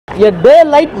a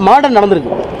daylight murder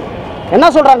நடந்திருக்கு. என்ன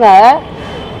சொல்றாங்க,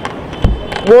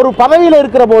 ஒரு பதவியில்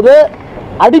இருக்கிற போது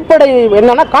அடிப்படை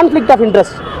என்னன்னா கான்ஃப்ளிக்ட் ஆஃப்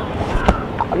இன்ட்ரெஸ்ட்,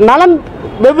 நலன்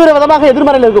வெவ்வேறு விதமாக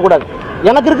எதிர்மறையில் இருக்கக்கூடாது.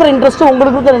 எனக்கு இருக்கிற இன்ட்ரெஸ்ட்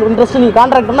உங்களுக்கு இருக்கிற இன்ட்ரெஸ்ட், நீங்கள்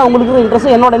கான்ட்ராக்டர்னா உங்களுக்கு இருக்கிற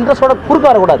இன்ட்ரெஸ்ட் என்னோட இன்ட்ரெஸ்ட்டோட குறுக்க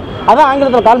வரக்கூடாது. அதான்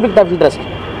ஆங்கிலத்தில் கான்ஃப்ளிக்ட் ஆஃப் இன்ட்ரெஸ்ட்.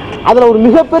 அதில் ஒரு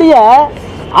மிகப்பெரிய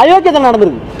அயோக்கியத்தை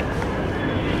நடந்திருக்கு.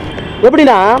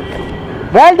 எப்படின்னா,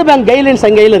 வேர்ல்டு பேங்க் கைட்லைன்ஸ்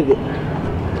எங்கள் கையில் இருக்குது.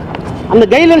 அந்த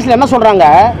கைட்லைன்ஸில் என்ன சொல்கிறாங்க,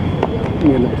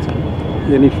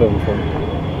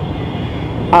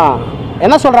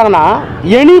 என்ன சொல்கிறாங்கன்னா,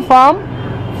 any form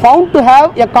found to have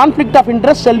a conflict of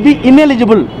interest shell B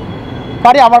ineligible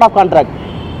for award of contract.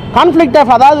 Conflict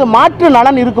of, அதாவது மாற்று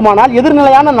நலன் இருக்குமானால்,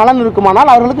 எதிர்நிலையான நலன்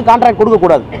இருக்குமானால் அவர்களுக்கு கான்ட்ராக்ட்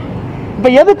கொடுக்கக்கூடாது. இப்போ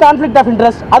எது கான்ஃப்ளிக்ட் ஆஃப்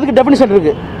இன்ட்ரெஸ்ட், அதுக்கு டெஃபினிஷன்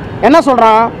இருக்குது. என்ன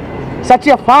சொல்கிறான், such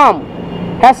a firm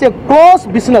has a close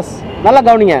business, நல்லா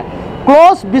கவனிங்க,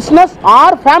 close business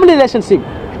or family relationship,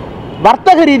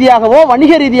 வர்த்தக ரீதியாகவோ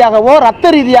வணிக ரீதியாகவோ ரத்த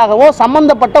ரீதியாகவோ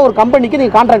சம்பந்தப்பட்ட ஒரு கம்பெனிக்கு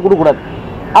நீங்கள் கான்ட்ராக்ட் கொடுக்கக்கூடாது.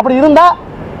 அப்படி இருந்தால்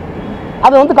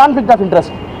அது வந்து கான்ஃப்ளிக்ட் ஆஃப்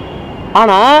இன்ட்ரெஸ்ட்.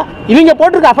 ஆனால் இவங்க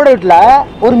போட்டிருக்க அஃபிடவிட்டில்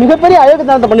ஒரு மிகப்பெரிய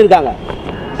அயோக்கியத்தனத்தை பண்ணியிருக்காங்க.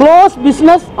 Close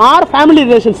business or family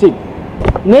relationship,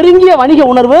 நெருங்கிய வணிக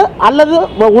உணர்வு அல்லது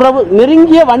உறவு,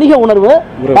 நெருங்கிய வணிக உணர்வு,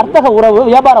 வர்த்தக உறவு,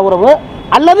 வியாபார உறவு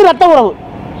அல்லது ரத்த உறவு,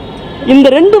 இந்த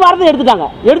ரெண்டு வார்த்தை எடுத்துட்டாங்க.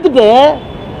 எடுத்துட்டு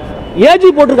ஏஜி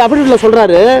போட்டிருக்க அஃபிடவிட்டில்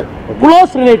சொல்றாரு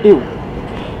க்ளோஸ் ரிலேட்டிவ்.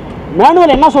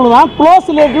 மேனுவல் என்ன சொல்லுவான், க்ளோஸ்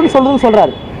ரிலேட்டிவ்னு சொல்லுதுன்னு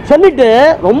சொல்றாரு. சொல்லிட்டு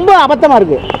ரொம்ப அபத்தமா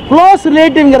இருக்கு. க்ளோஸ்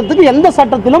ரிலேட்டிவ்ங்கிறதுக்கு எந்த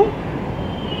சட்டத்திலும்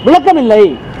விளக்கம் இல்லை.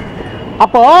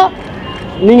 அப்போ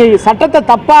நீங்க சட்டத்தை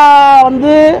தப்பா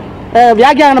வந்து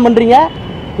வியாக்கியானம் பண்றீங்க.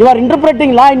 You are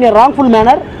interpreting law in A wrongful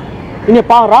manor, in A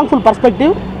wrongful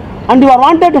perspective and you are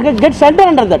wanted to get shelter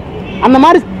under that. அந்த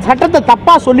மாதிரி சட்டத்தை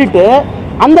தப்பா சொல்லிட்டு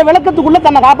அந்த விளக்கத்துக்குள்ள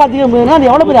தன்னை காப்பாத்திக்க முடியும்னா அது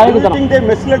எவ்வளவு பெரிய அயோக்கியத்தனம். They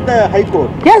misled the High Court.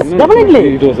 Yes, definitely.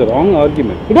 It was a wrong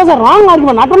argument. It was a wrong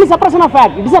argument. Not only suppression of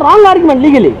fact, it is a wrong argument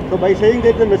legally. So by saying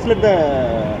that they misled the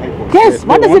High Court. Yes,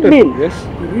 what does it mean? Yes.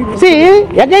 See,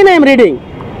 again I am reading.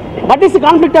 What is the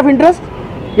conflict of interest?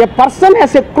 A person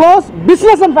has a close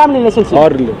business and family relationship.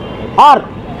 Or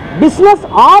business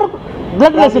or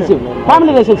blood relationship,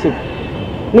 family relationship.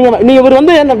 நீங்க இவர்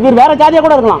வந்து இவர் வேற ஜாதியா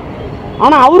கூட இருக்கலாம்.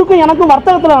 ஆனா அவருக்கும் எனக்கும்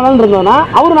வர்த்தகத்துல நலன் இருந்ததுன்னா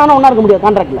அவரு நானும் ஒண்ணா இருக்க முடியாது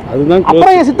கான்ட்ராக்ட்ல.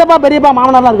 அப்புறம் என் சித்தப்பா பெரியப்பா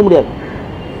மாமனார்லாம் இருக்க முடியாது.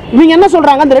 இவங்க என்ன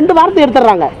சொல்றாங்க, அந்த ரெண்டு வார்த்தை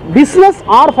எடுத்துறாங்க. பிசினஸ்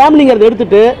ஆர் ஃபேமிலிங்கிறத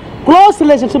எடுத்துட்டு க்ளோஸ்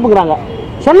ரிலேஷன்ஷிப்ங்கிறாங்க.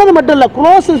 சொன்னது மட்டும் இல்ல,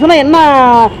 க்ளோஸ் சொன்னா என்ன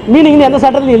மீனிங்னு எந்த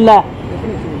சட்டத்திலும் இல்ல.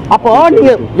 அப்போ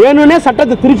நீங்க வேணும்னே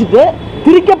சட்டத்தை திரிச்சிட்டு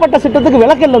திரிக்கப்பட்ட சட்டத்துக்கு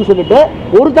விலக்கு இல்லைன்னு சொல்லிட்டு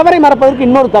ஒரு தவறை மறப்பதற்கு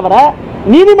இன்னொரு தவற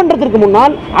நீதிமன்றத்திற்கு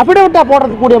முன்னால் அபிடவிட்டா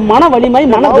போடுறதுக்கூடிய மன வலிமை,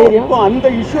 மன தைரியம். அந்த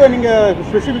இஷ்யூ நீங்க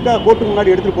ஸ்பெசிஃபிக்கா கோர்ட்டுக்கு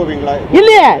முன்னாடி எடுத்துட்டு போவீங்களா?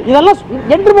 இல்லையே, இதெல்லாம்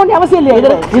எடுத்துட்டு போக அவசியம் இல்லையா?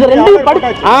 இது ரெண்டையும்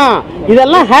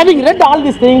இதெல்லாம் having red all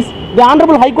these things, the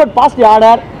honourable high court past the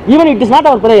order, even it is not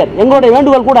our prayer. எங்களுடைய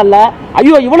வேண்டுகோள் கூட அல்ல.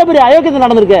 ஐயோ இவ்வளவு பெரிய அயோக்கியத்தை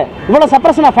நடந்திருக்கு, இவ்வளவு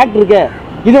சப்ரஷன் ஆஃப் ஃபேக்ட் இருக்கு,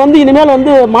 இது வந்து இனிமேல்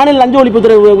வந்து மாநில லஞ்ச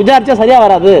ஒழிப்புத்துறை விசாரிச்சா சரியா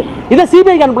வராது, இதை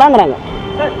சிபிஐக்கு அனுப்பலாங்கிறாங்க.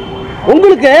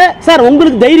 உங்களுக்கு சார்,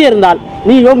 உங்களுக்கு தைரியம் இருந்தால்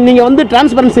நீங்க வந்து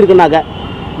டிரான்ஸ்பரன்சி இருக்குனாக்க,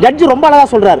 ஜட்ஜ் ரொம்ப அழகா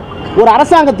சொல்றாரு, ஒரு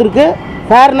அரசாங்கத்திற்கு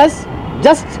fairness,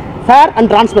 just, fair and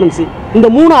transparency, இந்த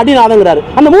மூணு அடிநாதங்கிறாரு.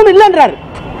 அந்த மூணு இல்லைன்றாரு.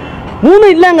 மூணு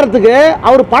இல்லைங்கிறதுக்கு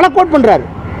அவர் பல கோட் பண்றாரு.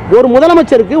 ஒரு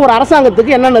முதலமைச்சருக்கு, ஒரு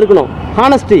அரசாங்கத்துக்கு என்னென்ன இருக்கணும்,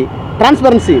 ஹானஸ்டி,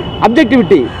 டிரான்ஸ்பரன்சி,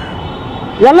 அப்ஜெக்டிவிட்டி,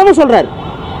 எல்லாமே சொல்றாரு.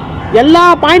 எல்லா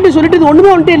பாயிண்ட்டும் சொல்லிட்டு இது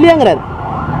ஒண்ணுமே வந்துட்டு இல்லையாங்கிறாரு.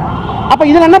 அப்ப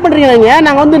இதில் என்ன பண்றீங்க,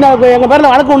 நாங்கள் வந்து எங்க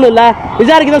பேர்ல வழக்கு ஒன்றும் இல்லை,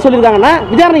 விசாரிக்க தான் சொல்லியிருக்காங்கன்னா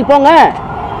விசாரணைக்கு போங்க.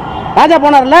 ராஜா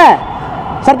போனார்ல,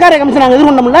 சர்க்காரிய கமிஷன் நாங்கள்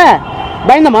எதிர்கொண்டோம்ல,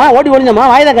 பயந்தமா, ஓட்டி ஒழிஞ்சோமா,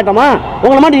 வாய்தா கட்டமா,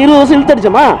 உங்களை மட்டும் 20 வருஷம்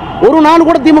இழுத்தடிச்சோமா, ஒரு நாள்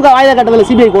கூட திமுக வாய்தா கட்டதில்லை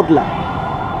சிபிஐ கோர்ட்டில்.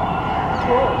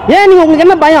 ஏன் நீங்க உங்களுக்கு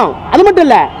என்ன பயம்? அது மட்டும்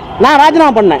இல்லை, நான்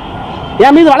ராஜினாமா பண்ணேன்,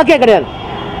 என் மீது வழக்கே கிடையாது,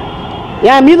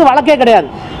 என் மீது வழக்கே கிடையாது.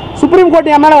 சுப்ரீம் கோர்ட்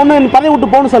என் மேலே ஒன்றும் பதவி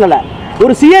விட்டு போகணும்னு சொல்லலை.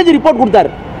 ஒரு சிஏஜி ரிப்போர்ட்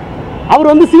கொடுத்தாரு.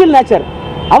 அவர் வந்து சிவில் நேச்சர்,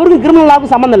 அவருக்கு கிரிமினல்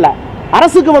லாவுக்கு சம்பந்தம் இல்லை,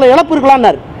 அரசுக்கு இவ்வளவு இழப்பு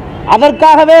இருக்கலாம்னார்.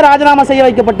 அதற்காகவே ராஜினாமா செய்ய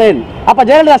வைக்கப்பட்டேன். அப்ப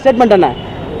ஜெயலலிதா ஸ்டேட்மெண்ட் என்ன,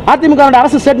 அதிமுக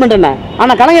அரசு ஸ்டேட்மெண்ட் என்ன?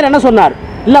 ஆனா கலைஞர் என்ன சொன்னார்,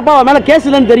 இல்லப்பா மேல கேஸ்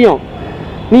இல்லைன்னு தெரியும்,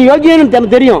 நீ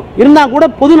யோகியன்னு தெரியும், இருந்தா கூட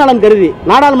பொது நலம் கருதி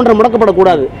நாடாளுமன்றம்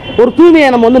முடக்கப்படக்கூடாது, ஒரு தூய்மையை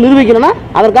நம்ம வந்து நிரூபிக்கணும்னா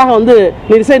அதற்காக வந்து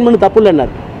நீ ரிசைன் பண்ணி தப்பு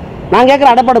இல்லைன்னார். நான்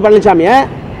கேட்குற எடப்பாடி பழனிசாமியை,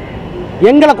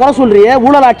 எங்களை குறை சொல்றிய,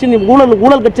 ஊழல் ஆட்சி,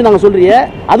 ஊழல் கட்சி நாங்கள் சொல்றிய,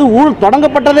 அது ஊழல்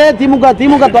தொடங்கப்பட்டதே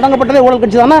திமுக தொடங்கப்பட்டதே ஊழல்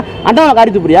கட்சி தானே, அண்ணாவை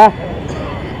காரித்து புரியா?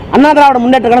 அண்ணா திராவிட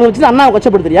முன்னேற்ற கழகம் வச்சுட்டு அண்ணாவை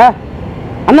கொச்சப்படுத்துறியா?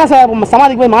 அண்ணா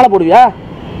சமாதிக்கு போய் மாலை போடுவியா?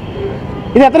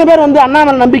 இது எத்தனை பேர் வந்து அண்ணா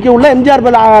மேல நம்பிக்கை உள்ள, எம்ஜிஆர்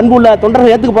மேல அன்பு உள்ள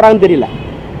தொண்டர்கள் ஏற்றுக்க போறாங்கன்னு தெரியல.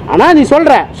 ஆனால் நீ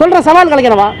சொல்ற சவால்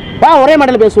கலைக்கிறவா வா, ஒரே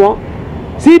மேடையில் பேசுவோம்.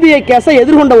 சிபிஐ கேஸை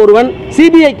எதிர்கொண்ட ஒருவன்,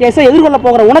 சிபிஐ கேஸை எதிர்கொள்ள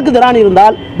போகிற உனக்கு திராணி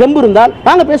இருந்தால், தெம்பு இருந்தால்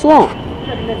வாங்க பேசுவோம்.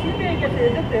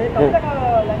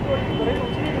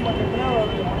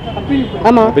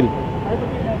 ஆமா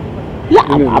இல்ல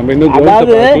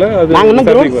அதாவது நாங்க என்ன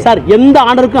சார் எந்த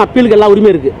ஆர்டருக்கும் அப்பீலுக்கு எல்லா உரிமை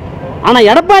இருக்கு. ஆனா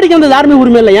எடப்பாடிக்கு அந்த தார்மீக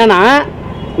உரிமை இல்லை. ஏன்னா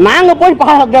நாங்க போய்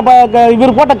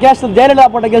இவர் போட்ட கேஸ், ஜெயலலிதா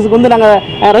போட்ட கேஸுக்கு வந்து நாங்க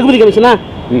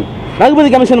ரகுபதி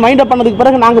கமிஷன் மைண்ட் அப் பண்ணதுக்கு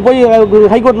பிறகு நாங்க போய்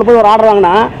ஹைகோர்ட்ல போய் ஒரு ஆர்டர்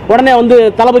வாங்கினா உடனே வந்து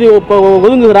தளபதி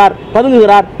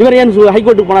பதுங்குகிறார் இவர் ஏன்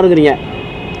ஹைகோர்ட்டுக்கு போனாருங்கிறீங்க.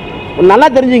 நல்லா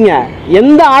தெரிஞ்சுங்க,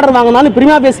 எந்த ஆர்டர் வாங்கினாலும்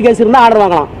பிரிமா பேசி கேஸ் இருந்தால் ஆர்டர்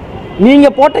வாங்கலாம். நீங்க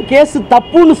போட்ட கேஸ்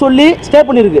தப்புன்னு சொல்லி ஸ்டே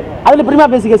பண்ணிருக்கு, அதுல பிரிமா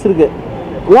பேசி கேஸ் இருக்கு.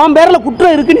 உன் பேர்ல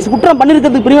குற்றம் இருக்கு, நீ குற்றம்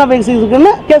பண்ணிருக்கிறதுக்கு பிரிமா பேசி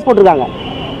இருக்குன்னு கேஸ் போட்டிருக்காங்க.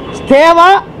 ஸ்டேவா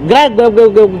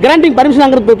கிராண்டிங்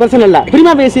பர்மிஷன் பிரச்சனை இல்லை,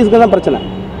 பிரிமா பேசி தான் பிரச்சனை.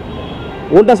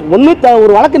 ஒன்று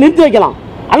ஒரு வழக்கு நிறுத்தி வைக்கலாம்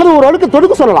அல்லது ஒரு வழக்கு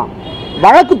தொடுக்க சொல்லலாம்.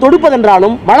 வழக்கு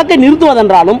தொடுப்பதென்றாலும் வழக்கை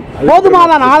நிறுத்துவதென்றாலும்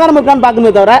போதுமான ஆதாரம் இருக்கான்னு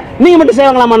பார்க்கணுமே தவிர நீங்க மட்டும்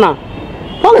செய்வாங்களாமா?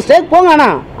 போங்க ஸ்டேக் போங்க.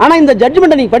 ஆனா இந்த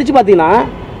ஜட்ஜ்மெண்ட்டை நீங்க படிச்சு பார்த்தீங்கன்னா,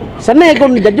 சென்னை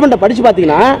ஹைகோர்ட் ஜட்ஜ்மெண்ட்டை படிச்சு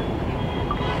பார்த்தீங்கன்னா,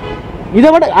 இதை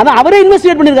விட அதான் அவரே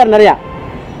இன்வெஸ்டிகேட் பண்ணியிருக்காரு. நிறையா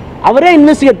அவரே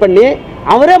இன்வெஸ்டிகேட் பண்ணி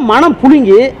அவரே மனம்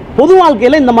புழுங்கி பொது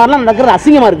வாழ்க்கையில் இந்த மாதிரிலாம் நடக்கிறது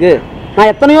அசிங்கமாக இருக்குது.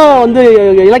 நான் எத்தனையோ வந்து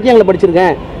இலக்கியங்களை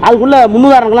படிச்சிருக்கேன், அதுக்குள்ள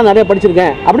முன்னுதாரணங்கள்லாம் நிறைய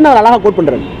படிச்சிருக்கேன் அப்படின்னு அவர் அழகாக கோட்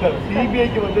பண்ணுறாரு.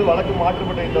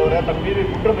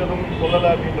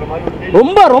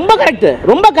 ரொம்ப ரொம்ப கரெக்ட்,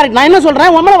 ரொம்ப கரெக்ட். நான் என்ன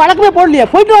சொல்கிறேன், உன் மேலே வழக்கமே போடலையே,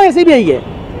 போயிட்டு வாங்க சிபிஐக்கு.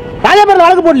 ராஜா பேரில்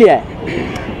வழக்கு போடலையே,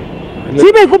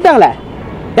 சிபிஐ கூப்பிட்டாங்களே,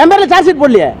 என் பேரில் சார்ஜ் ஷீட்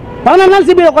போடலையே, 14 நாள்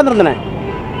சிபிஐ உட்காந்துருந்தேன்.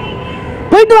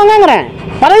 போயிட்டு வாங்கங்கிறேன்,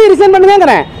 பதவி ரிசைன்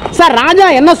பண்ணுங்கிறேன். சார் ராஜா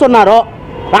என்ன சொன்னாரோ,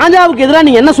 ராஜாவுக்கு எதிராக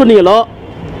நீங்க என்ன சொன்னீங்களோ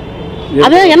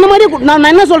அதே என்ன மாதிரி நான்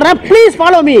என்ன சொல்றேன், ப்ளீஸ்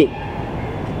ஃபாலோ மீ.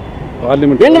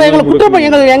 எங்களை குற்றம்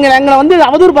எங்களை வந்து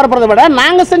அவதூறு பரப்புறதை விட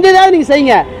நாங்க செஞ்சதாவது நீங்க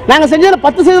செய்யுங்க. நாங்க செஞ்சதுல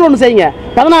 10% ஒன்று செய்யுங்க.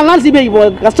 14 நாள்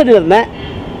சிபிஐக்கு கஸ்டடியில் இருந்தேன்,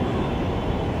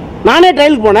 நானே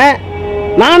ட்ரையலுக்கு போனேன்,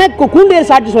 நானே கூண்டு ஏறி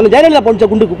சாட்சி சொன்னேன். ஜெயலலிதா போன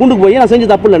குண்டுக்கு போய் நான் செஞ்ச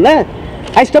தப்பு இல்லைன்னு.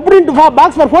 ஐ stepped into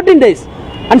box for 14 days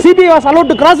and CBI was allowed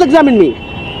to cross examine me.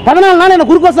 14 நாள் என்ன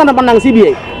குறுக்கு விசாரணை பண்ணாங்க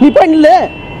சிபிஐ. நீ போய் நில்லு,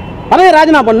 பதவி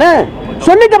ராஜினாமா பண்ணு,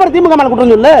 சொல்லிட்டு அப்புறம் திமுக மேல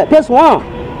குற்றம் சொல்லு, பேசுவோம்.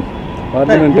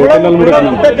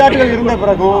 குற்றச்சாட்டுகள் இருந்த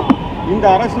பிறகும் இந்த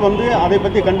அரசு வந்து அதை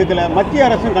பத்தி கண்டுக்கல, மத்திய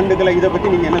அரசும் கண்டுக்கல. இதை பத்தி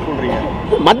நீங்க என்ன சொல்றீங்க?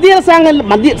 மத்திய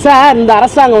அரசாங்கம் சார், இந்த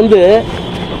அரசாங்கம் வந்து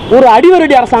ஒரு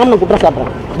அடிவரடி அரசாங்கம் நான் குற்றம்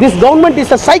சாட்டுறேன். This government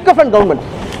is a psychophant government.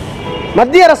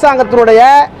 மத்திய அரசாங்கத்தினுடைய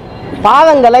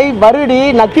பாதங்களை வருடி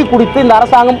நக்கி குடித்து இந்த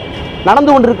அரசாங்கம் நடந்து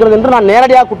கொண்டிருக்கிறது என்று நான்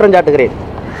நேரடியாக குற்றம் சாட்டுகிறேன்.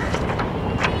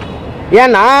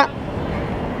 ஏன்னா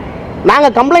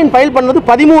நாங்கள் கம்ப்ளைண்ட் ஃபைல் பண்ணது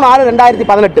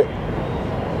 13/6/2018.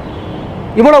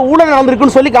 இவ்வளோ ஊழல்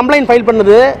நடந்திருக்குன்னு சொல்லி கம்ப்ளைண்ட் ஃபைல்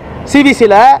பண்ணது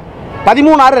சிபிசியில்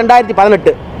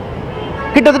 13/6/2018.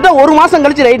 கிட்டத்தட்ட ஒரு மாதம்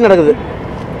கழிச்சு ரைடு நடக்குது.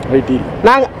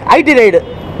 நாங்கள் ஐடி ரைடு,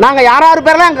 நாங்கள் யார்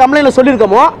பேரெல்லாம் எங்கள் கம்ப்ளைண்ட்டில்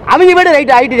சொல்லியிருக்கோமோ அவங்க வீடு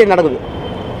ஐடி ரைடு நடக்குது.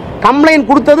 கம்ப்ளைண்ட்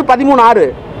கொடுத்தது 13/6,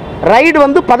 ரைடு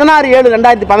வந்து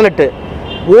 16/7/2018.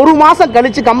 ஒரு மாதம்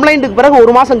கழிச்சு, கம்ப்ளைண்ட்டுக்கு பிறகு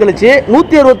ஒரு மாதம் கழிச்சு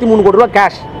 163 கோடி ரூபா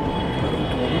கேஷ்,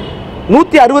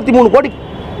 163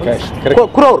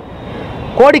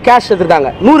 கோடி கேஷ் எடுத்திருக்காங்க.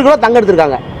 100 கிலோ தங்கம்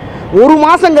எடுத்திருக்காங்க. ஒரு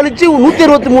மாதம் கழிச்சு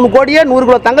 163 கோடியே 100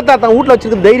 கிலோ தங்கத்தை தங்க வீட்டில்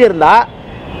வச்சிருக்க தைரியம் இருந்தா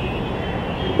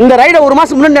இந்த ரைடை ஒரு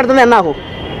மாதம் முன்னாடி நடத்தினா என்ன ஆகும்?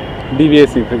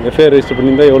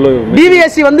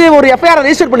 டிவிஎஸ்சி வந்து ஒரு எஃப்ஐஆர்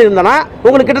ரெஜிஸ்டர் பண்ணியிருந்தோன்னா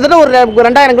உங்களுக்கு கிட்டத்தட்ட ஒரு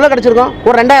 2000 கிலோ கிடைச்சிருக்கும்,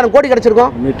 ஒரு 2000 கோடி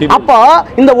கிடைச்சிருக்கும். அப்போ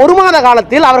இந்த ஒரு மாத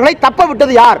காலத்தில் அவர்களை தப்ப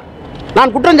விட்டது யார்?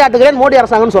 நான் குற்றம் சாட்டுகிறேன் மோடி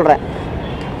அரசாங்கம் சொல்றேன்.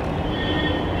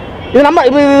 இது நம்ம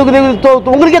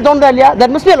உங்களுக்கே தோணுதா இல்லையா?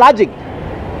 That must be a logic.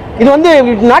 இது வந்து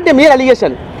not a mere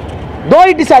allegation. Though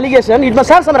it is allegation, it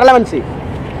must have some relevancy.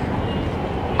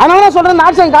 அதனால தான் சொல்றேன்,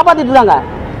 ஆட்சியை காப்பாத்திட்டு இருக்காங்க.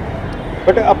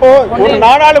 பட் அப்போ ஒரு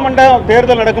நாடாளுமன்ற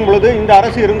தேர்தல் நடக்கும் பொழுது இந்த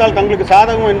அரசு இருந்தால் தங்களுக்கு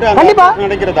சாதகம் என்று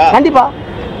நினைக்கிறதா? கண்டிப்பா.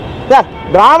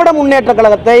 திராவிட முன்னேற்ற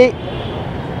கழகத்தை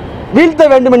வீழ்த்த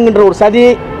வேண்டும் என்கின்ற ஒரு சதி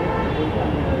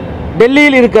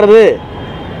டெல்லியில் இருக்கிறது.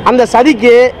 அந்த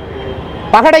சதிக்கு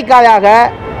பகடைக்காயாக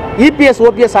இபிஎஸ்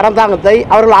ஓபிஎஸ் அரசாங்கத்தை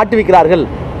அவர்கள் ஆட்டுவிக்கிறார்கள்.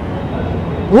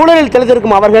 ஊழலில்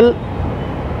தெளிந்திருக்கும் அவர்கள்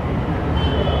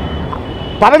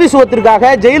பதவி சுகத்திற்காக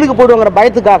ஜெயிலுக்கு போடுவாங்கிற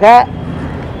பயத்துக்காக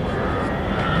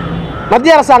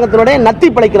மத்திய அரசாங்கத்தினுடைய நத்தி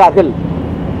பிழைக்கிறார்கள்.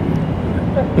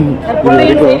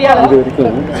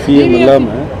 சிஎம் இல்லாம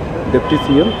டெப்டி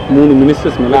சிஎம் 3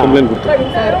 மினிஸ்டர்ஸ் மேல கம்ப்ளைண்ட் கொடுத்தாங்க.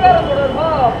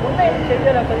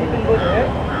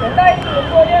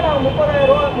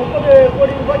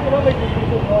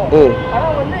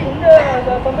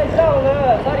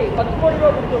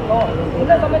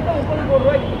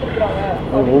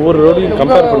 ஒவ்வொரு ரோடையும்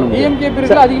கம்பேர் பண்ணுங்க. DMK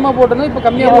பீரியட்ல அதிகமா போட்டது, இப்ப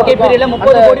கம்மியா DMK பீரியட்ல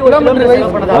 30 கோடி கிலோமீட்டர்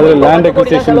வைஸ் அதுல லேண்ட்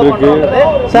அக்விசிஷன் இருக்கு.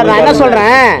 சார் நான் என்ன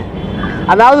சொல்றேன்,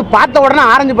 அதாவது பார்த்த உடனே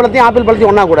ஆரஞ்சு பழத்தையும் ஆப்பிள்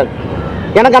பழத்தையும் ஒண்ணா கூடாது.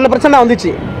 எனக்கு அந்த பிரச்சனை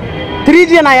வந்துச்சு.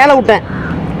 3G நான் ஏல விட்டேன்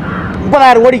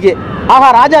 30,000 கோடிக்கு. ஆஹா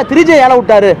ராஜா 3G ஏல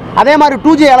விட்டாரு, அதே மாதிரி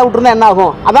 2G ஏல விட்டுருந்தா என்ன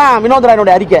ஆகும்? அதான் வினோத்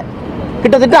ராயனுடைய அறிக்கை.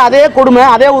 கிட்டத்தட்ட அதே கொடுமை,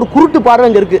 அதே ஒரு குருட்டு பார்வை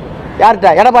இங்கே இருக்குது. யார்கிட்ட?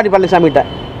 எடப்பாடி பழனிசாமி கிட்ட.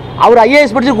 அவர்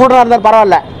ஐஏஎஸ் படிச்சு கூடனா இருந்தார்,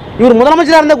 பரவாயில்ல. இவர்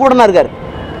முதலமைச்சராக இருந்தால் கூடனா இருக்கார்.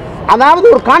 அதாவது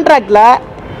ஒரு கான்ட்ராக்டில்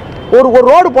ஒரு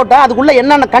ரோடு போட்டால் அதுக்குள்ளே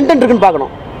என்னென்ன கண்டென்ட் இருக்குன்னு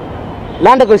பார்க்கணும்.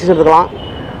 லேண்ட் அக்விசிஷன் இருக்கலாம்,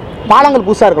 பாலங்கள்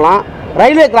புதுசாக இருக்கலாம்,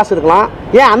 ரயில்வே கிராஸ் இருக்கலாம்.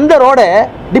 ஏன் அந்த road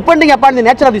depending upon the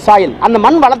nature of the soil, அந்த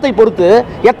மண் வளத்தை பொறுத்து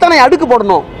எத்தனை அடுக்கு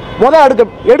போடணும். முதல் அடுக்கு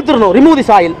எடுத்துடணும், ரிமூவ் தி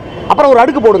சாயில். அப்புறம் ஒரு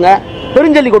அடுக்கு போடுங்க,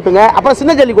 பெருஞ்சல்லி கொட்டுங்க, அப்புறம்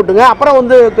சின்ன ஜல்லி கொட்டுங்க, அப்புறம்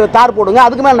வந்து தார் போடுங்க.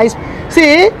 அதுக்கு மேலே நைஸ் சி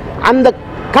அந்த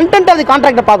கண்டென்ட் ஆஃப் தி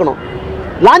கான்ட்ராக்டை பார்க்கணும்,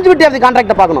 லாஞ்சிவிட்டி ஆஃப் தி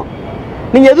கான்ட்ராக்டை பார்க்கணும்.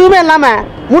 நீங்கள் எதுவுமே இல்லாமல்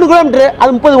 3 கிலோமீட்டர்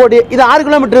அது 30 கோடி, இது 6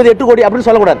 கிலோமீட்டர் இது 8 கோடி அப்படின்னு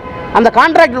சொல்லக்கூடாது. அந்த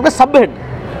கான்ட்ராக்டருக்கு sub head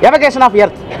evacuation of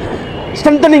earth,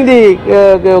 strengthening the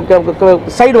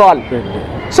side wall.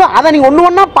 So அதை நீங்கள்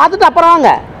ஒன்றா பார்த்துட்டு அப்புறம் வாங்க.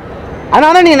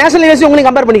 அதனால நீங்கள் நேஷனல் ஹைவேஸையும் உங்களையும்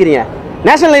கம்பேர் பண்ணிக்கிறீங்க.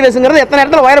 நேஷனல் ஹைவேஸுங்கிறது எத்தனை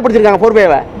இடத்துல உயரப்படுத்திருக்காங்க,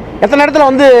 4 எத்தனை இடத்துல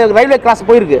வந்து ரயில்வே கிராஸ்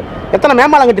போயிருக்கு, எத்தனை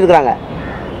மேம்பாலம் கட்டியிருக்காங்க.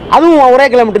 அதுவும் ஒரே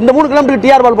கிலோமீட்டர். இந்த 3 கிலோமீட்டர்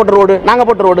டிஆர் பால் போட்ட ரோடு, நாங்கள்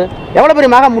போட்ட ரோடு. எவ்வளோ பெரிய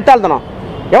மகா முட்டாள்தனம்,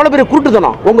 எவ்வளோ பெரிய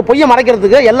குருட்டுத்தனம். உங்கள் பொய்யை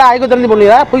மறைக்கிறதுக்கு எல்லா ஐக்கத்திலிருந்து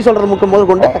பண்ணுவீங்க. பொய் சொல்கிறது முக்கியம் போது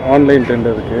கொண்டு ஆன்லைன்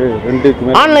டெண்டருக்கு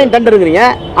ஆன்லைன் டெண்டருங்கிறீங்க.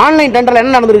 ஆன்லைன் டெண்டரில்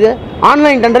என்ன நடந்திருக்கு?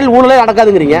 ஆன்லைன் டெண்டரில் ஊழலே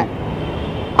நடக்காதுங்கிறீங்க.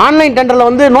 ஆன்லைன் டெண்டரில்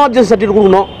வந்து நோ அப்ஜெக்ஷன் சர்டிஃபிகேட்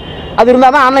கொடுக்கணும். அது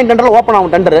இருந்தால் தான் ஆன்லைன் டெண்டரில் ஓப்பன்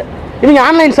ஆகும் டெண்டர். இவங்க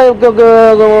ஆன்லைன்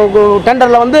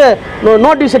டெண்டரில் வந்து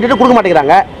நோட்டீஸ் சர்டிஃபிகேட் கொடுக்க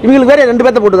மாட்டேங்கிறாங்க. இவங்களுக்கு வேறு 2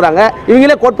 பேர்த்த போட்டுக்கிறாங்க,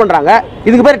 இவங்களே கோட் பண்ணுறாங்க.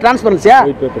 இதுக்கு பேர் டிரான்ஸ்பரன்சியா?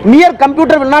 மியர்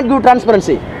computer will not give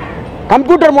transparency.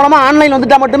 Computer மூலமாக ஆன்லைன்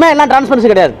வந்துட்டா மட்டுமே எல்லாம் டிரான்ஸ்பரன்சி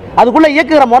கிடையாது. அதுக்குள்ளே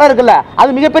இயக்குகிற முறை இருக்குல்ல, அது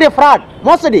மிகப்பெரிய ஃப்ராட்,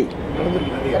 மோசடி.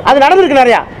 அது நடந்திருக்கு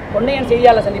நிறையா. பொன்னையன்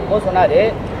செய்தியாளர் சந்திப்பு போது சொன்னாரு,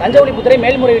 தஞ்சை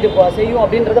மேல்முறையீடு செய்யும்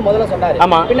அப்படின்றத முதல்ல சொன்னாரு.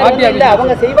 ஆமா, இல்ல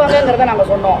அவங்க செய்வாங்கங்கறத நாங்க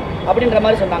சொன்னோம் அப்படின்ற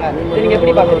மாதிரி சொன்னாங்க. நீங்க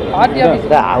எப்படி பாக்குறீங்க? ஆர்டி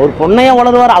ஆபீஸ் அவர் பொன்னையன்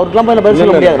வளருவார், அவருக்குலாம் போய் பதில்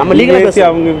சொல்ல முடியாது. நம்ம லீகலா பேசி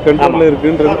அவங்க கண்ட்ரோல்ல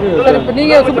இருக்குன்றது. சார் இப்போ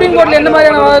நீங்க சுப்ரீம் கோர்ட்ல என்ன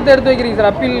மாதிரியான வாதத்தை எடுத்து வைக்கிறீங்க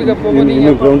சார்? அப்பீலுக்கு போகும்போது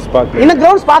இன்னும் கிரவுண்ட்ஸ் பார்க்கல. இன்னும்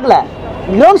கிரவுண்ட்ஸ்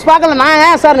பார்க்கல. நான்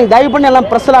ஏன் சார் நீங்கள் தயவு பண்ணி எல்லாம்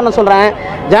ப்ரெஸ்ஸில் நான் சொல்கிறேன்,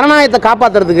 ஜனநாயகத்தை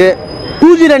காப்பாற்றுறதுக்கு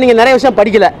 2Gல நீங்கள் நிறைய விஷயம்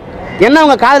படிக்கல. என்ன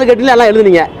அவங்க காதல் கட்டில எல்லாம்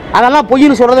எழுதுனீங்க, அதெல்லாம்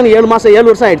பொய்னு சொல்கிறது எனக்கு 7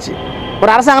 வருஷம் ஆயிடுச்சு.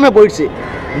 ஒரு அரசாங்கமே போயிடுச்சு.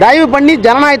 தயவு பண்ணி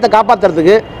ஜனநாயகத்தை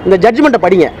காப்பாற்றுறதுக்கு இந்த ஜட்ஜ்மெண்ட்டை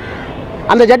படிங்க.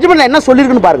 அந்த ஜட்ஜ்மெண்ட்டில் என்ன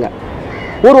சொல்லியிருக்குன்னு பாருங்கள்.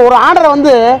 ஒரு ஆர்டரை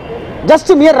வந்து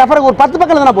ஜஸ்ட் மியர் ரெஃபர் ஒரு 10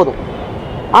 பக்கம் எழுதுனா போதும்.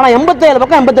 ஆனால் 87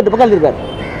 பக்கம் 88 பக்கம் எழுதியிருக்காரு.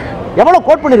 எவ்வளோ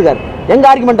கோட் பண்ணியிருக்காரு. எங்கள்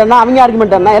ஆர்குமெண்ட் என்ன, அவங்க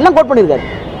ஆர்குமெண்ட் என்ன, எல்லாம் கோட் பண்ணியிருக்காரு.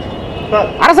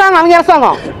 அரசாங்கம் அவங்க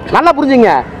அரசாங்கம் நல்லா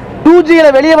புரிஞ்சுங்க. 2Gல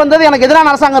வெளியே வந்தது எனக்கு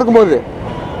எதிரான அரசாங்கம் இருக்கும்போது,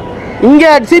 இங்கே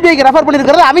சிபிஐக்கு ரெஃபர்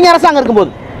பண்ணியிருக்கிறது அவங்க அரசாங்கம்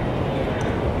இருக்கும்போது.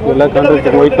 எல்லா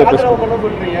கான்ட்ராக்ட் ஒயிட் பேப்பர்ஸ்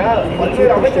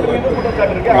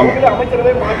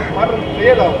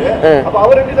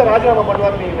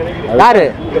யாரு?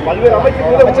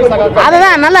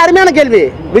 அதுதான் நல்ல அருமையான கேள்வி.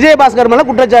 விஜயபாஸ்கர் மேல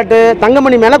குற்றச்சாட்டு,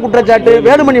 தங்கமணி மேல குற்றச்சாட்டு,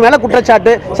 வேலுமணி மேல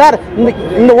குற்றச்சாட்டு. சார்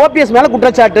இந்த ஓபிஎஸ் மேல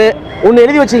குற்றச்சாட்டு ஒன்று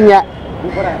எழுதி வச்சுங்க.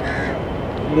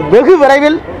 வெகு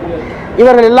விரைவில்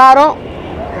இவர்கள் எல்லாரும்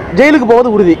ஜெயிலுக்கு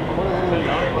போவது உறுதி.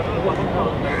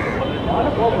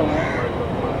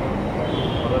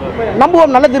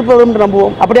 நம்புவோம், நல்ல தீர்ப்பு வரும் என்று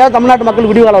நம்புவோம். அப்படியாவது தமிழ்நாட்டு மக்கள்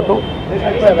விடிவால் வரட்டும்.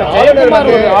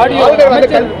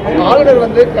 ஆளுநர்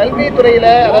வந்து கல்வித்துறையில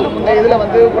அதாவது இதுல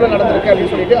வந்து ஊழல் நடந்திருக்கு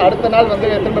அப்படின்னு சொல்லிட்டு அடுத்த நாள் வந்து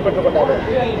திரும்ப பெற்றுக்கொண்டாரு.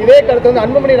 இதே கருத்து வந்து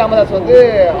அன்புமணி ராமதாஸ் வந்து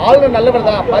ஆளுநர் நல்லவர்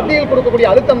தான், மத்தியில் கொடுக்கக்கூடிய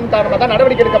அழுத்தம் காரணமாக தான்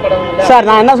நடவடிக்கை எடுக்கப்படவில்லை. சார்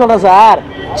நான் என்ன சொல்றேன் சார்,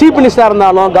 சீஃப் மினிஸ்டராக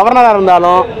இருந்தாலும் கவர்னராக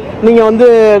இருந்தாலும் நீங்கள் வந்து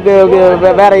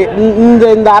வேற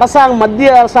இந்த அரசாங்கம், மத்திய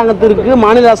அரசாங்கத்திற்கு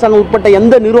மாநில அரசாங்கம் உட்பட்ட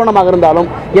எந்த நிறுவனமாக இருந்தாலும்,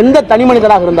 எந்த தனி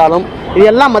மனிதராக இருந்தாலும், இது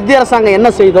எல்லாம் மத்திய அரசாங்கம் என்ன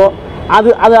செய்தோ அது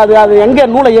அது அது அது எங்கே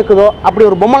நூலை இயக்குதோ அப்படி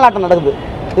ஒரு பொம்மலாட்டம் நடக்குது.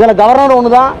 இதில் கவர்னர்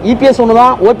ஒன்று தான், இபிஎஸ் ஒன்று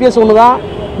தான், ஓபிஎஸ் ஒன்று தான்,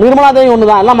 நிர்மலா தேவி ஒன்று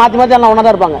தான், எல்லாம் மாற்றி மாற்றி எல்லாம் ஒன்றா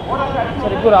தான் இருப்பாங்க.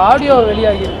 சார் இப்போ ஒரு ஆடியோ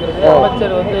வெளியாகி இருக்கிறது,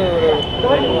 அமைச்சர் வந்து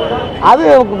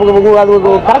அது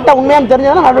கரெக்டாக உண்மையாக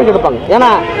தெரிஞ்சதுன்னா நடவடிக்கை எடுப்பாங்க.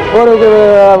 ஏன்னா ஒரு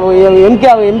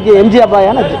எம்ஜி அப்பா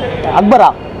ஏன்னா அக்பரா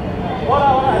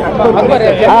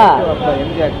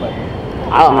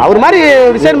அவர் மாதிரி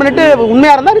ரிசைன் பண்ணிட்டு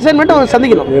உண்மையாக இருந்தால் ரிசைன் பண்ணிட்டு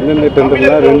சந்திக்கணும்.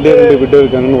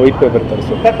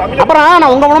 அப்புறம்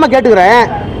நான் உங்கள் மூலமாக கேட்டுக்கிறேன்,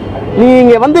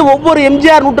 நீங்கள் வந்து ஒவ்வொரு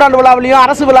எம்ஜிஆர் நூற்றாண்டு விழாவிலையும்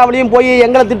அரசு விழாவிலையும் போய்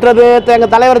எங்களை திட்டுறது,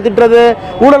 எங்கள் தலைவரை திட்டுறது,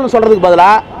 ஊழல்னு சொல்கிறதுக்கு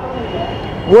பதிலாக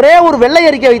ஒரே ஒரு வெள்ளை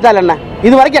அறிக்கை வைத்தால் என்ன?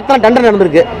 இது வரைக்கும் எத்தனை டெண்டர்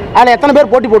நடந்திருக்கு, அதில் எத்தனை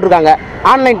பேர் போட்டி போட்டிருக்காங்க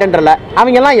ஆன்லைன் டெண்டரில்,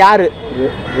 அவங்கெல்லாம் யார்?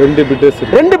 2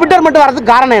 பிட்டர் மட்டும்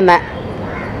வரதுக்கு காரணம் என்ன?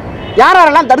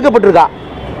 யாரெல்லாம் தடுக்கப்பட்டிருக்கா?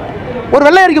 ஒரு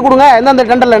வெள்ளை அறிக்கை கொடுங்க எந்தெந்த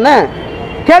டெண்டர்லன்னு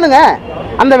கேளுங்க.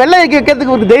 அந்த வெள்ளை அறிக்கை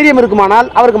வைக்கிறதுக்கு ஒரு தைரியம் இருக்குமானால்,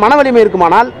 அவருக்கு மன வலிமை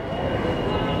இருக்குமானால்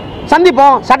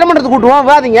சந்திப்போம், சட்டமன்றத்துக்கு கூட்டுவோம்,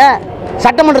 விவாதிங்க.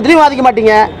 சட்டமன்றத்திலையும் வாதிக்க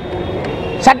மாட்டீங்க.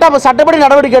 சட்டப்படி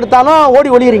நடவடிக்கை எடுத்தாலும் ஓடி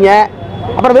ஒளியுறீங்க.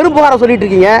 அப்புறம் வெறும் புகாரை சொல்லிட்டு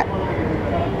இருக்கீங்க.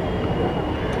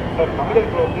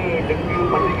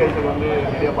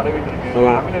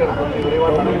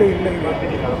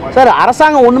 சார்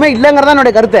அரசாங்கம் ஒன்றுமே இல்லைங்கிறதா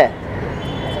என்னுடைய கருத்து.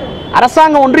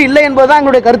 அரசாங்கம் ஒன்று இல்லை என்பதுதான்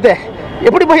எங்களுடைய கருத்து.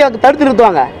 எப்படி போய் தடுத்து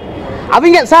நிறுத்துவாங்க?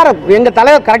 அவங்க சார் எங்கள்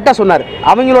தலைவர் கரெக்டாக சொன்னார்,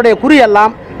 அவங்களுடைய குறி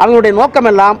எல்லாம், அவங்களுடைய நோக்கம்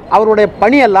எல்லாம், அவருடைய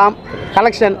பணி எல்லாம்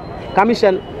கலெக்ஷன்,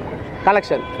 கமிஷன்,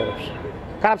 கலெக்ஷன்,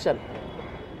 கரப்ஷன்.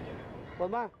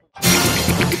 போதுமா?